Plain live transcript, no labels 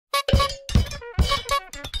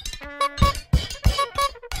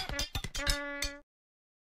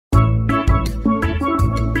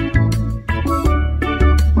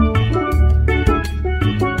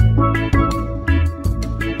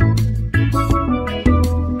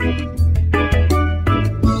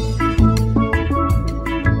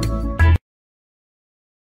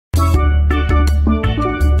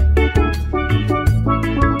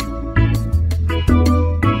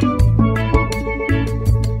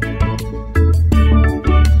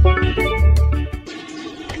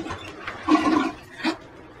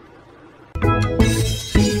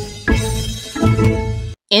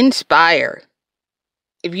Inspire.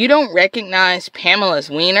 If you don't recognize Pamela's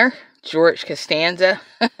wiener, George Costanza,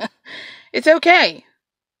 it's okay.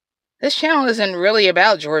 This channel isn't really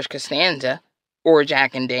about George Costanza or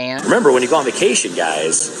Jack and Dan. Remember, when you go on vacation,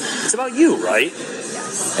 guys, it's about you, right?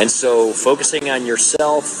 And so focusing on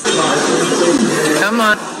yourself. Come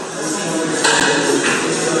on.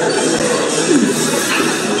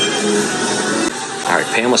 All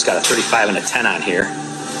right, Pamela's got a 35 and a 10 on here.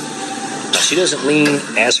 Now, she doesn't lean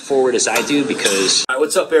as forward as I do because... All right,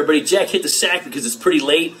 what's up, everybody? Jack hit the sack because it's pretty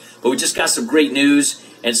late, but we just got some great news.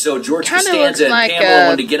 And so George Costanza and Pamela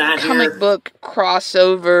wanted to get on here. Comic book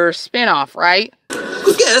crossover spinoff, right?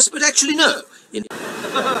 Good guess, but actually no.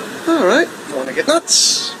 All right, you want to get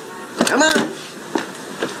nuts? Come on.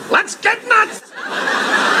 Let's get nuts!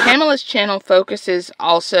 Pamela's channel focuses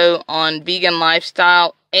also on vegan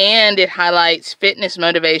lifestyle, and it highlights fitness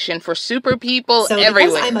motivation for super people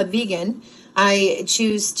everywhere. Because I'm a vegan, I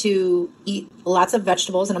choose to eat lots of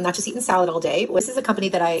vegetables, and I'm not just eating salad all day. This is a company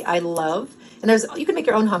that I love. And you can make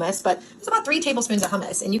your own hummus, but there's about 3 tablespoons of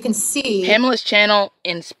hummus. And you can see... Pamela's channel,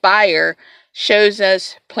 Inspire, shows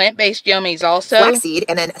us plant-based yummies also. Flaxseed,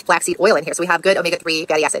 and then flaxseed oil in here. So we have good omega-3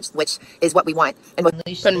 fatty acids, which is what we want. And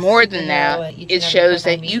but more than that, it shows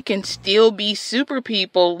that you can still be super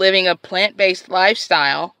people living a plant-based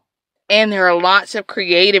lifestyle. And there are lots of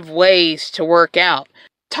creative ways to work out.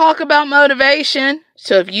 Talk about motivation.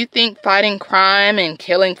 So if you think fighting crime and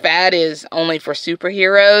killing fat is only for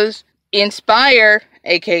superheroes... Inspire,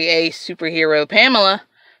 aka Superhero Pamela,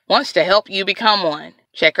 wants to help you become one.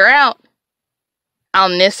 Check her out.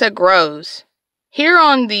 Alnissa Grows. Here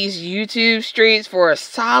on these YouTube streets for a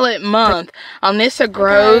solid month, Alnissa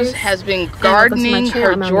Grows has been gardening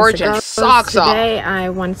her Georgian socks off. Today I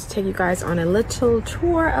want to take you guys on a little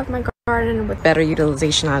tour of my garden with better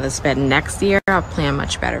utilization of this bed next year. I'll plan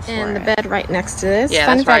much better for it. And the bed right next to this. Yeah,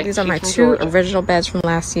 Fun that's fact, right. these are my 2 original beds from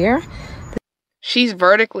last year. She's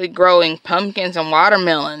vertically growing pumpkins and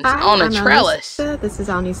watermelons on a trellis. This is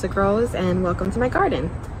Alnissa Grows, and welcome to my garden.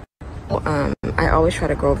 I always try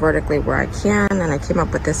to grow vertically where I can, and I came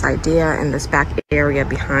up with this idea in this back area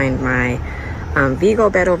behind my Vigo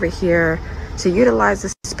bed over here to utilize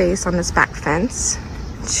the space on this back fence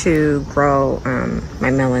to grow my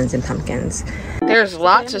melons and pumpkins. There's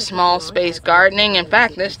lots of small space gardening. In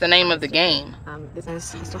fact, that's the name of the game. I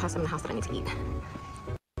still have some in the house that I need to eat.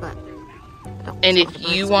 But and if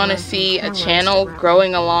you want to see a channel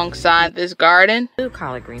growing alongside this garden, blue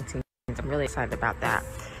collard green teams, I'm really excited about that.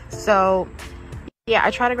 So yeah,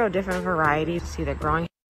 I try to grow different varieties. See the growing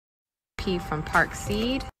pea from Park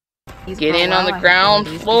Seed. Get in on the ground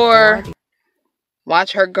floor.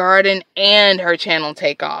 Watch her garden and her channel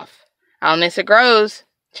take off. Alnissa Grows.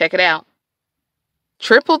 Check it out.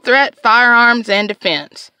 Triple Threat Firearms and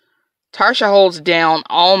Defense. Tarsha holds down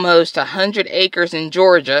almost 100 acres in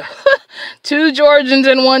Georgia. 2 Georgians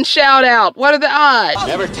and 1 shout out. What are the odds?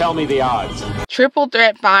 Never tell me the odds. Triple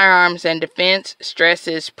Threat Firearms and Defense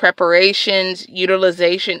stresses preparations,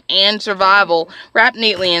 utilization, and survival wrapped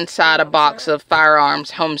neatly inside a box of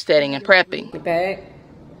firearms, homesteading, and prepping. The bag,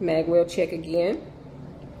 mag wheel check again.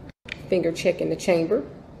 Finger check in the chamber.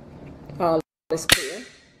 All is clear.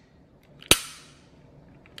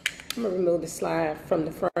 I'm going to remove the slide from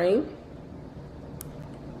the frame.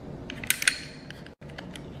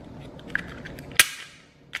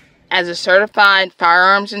 As a certified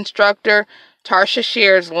firearms instructor, Tarsha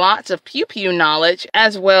shares lots of pew-pew knowledge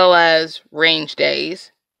as well as range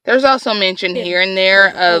days. There's also mention here and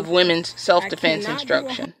there of women's self-defense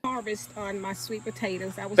instruction.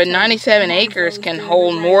 But 97 acres can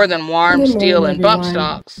hold more than warm steel and bump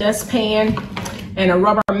stocks. Dustpan and a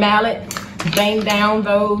rubber mallet. Bang down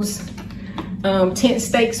those tent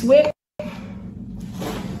stakes with.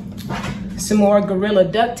 Some more Gorilla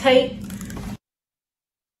duct tape.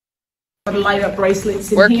 Light up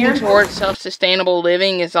bracelets in Working here. towards self-sustainable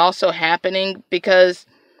living is also happening because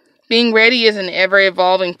being ready is an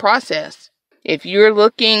ever-evolving process. If you're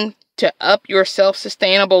looking to up your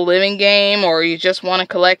self-sustainable living game, or you just want to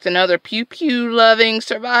collect another pew-pew loving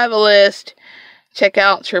survivalist, check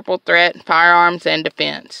out Triple Threat Firearms and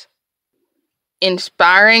Defense.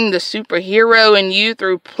 Inspiring the superhero in you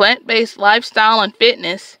through plant-based lifestyle and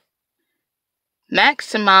fitness,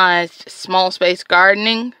 maximized small space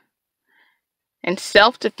gardening, and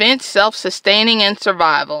self-defense, self-sustaining, and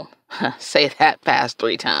survival. Say that fast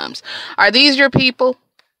 3 times. Are these your people?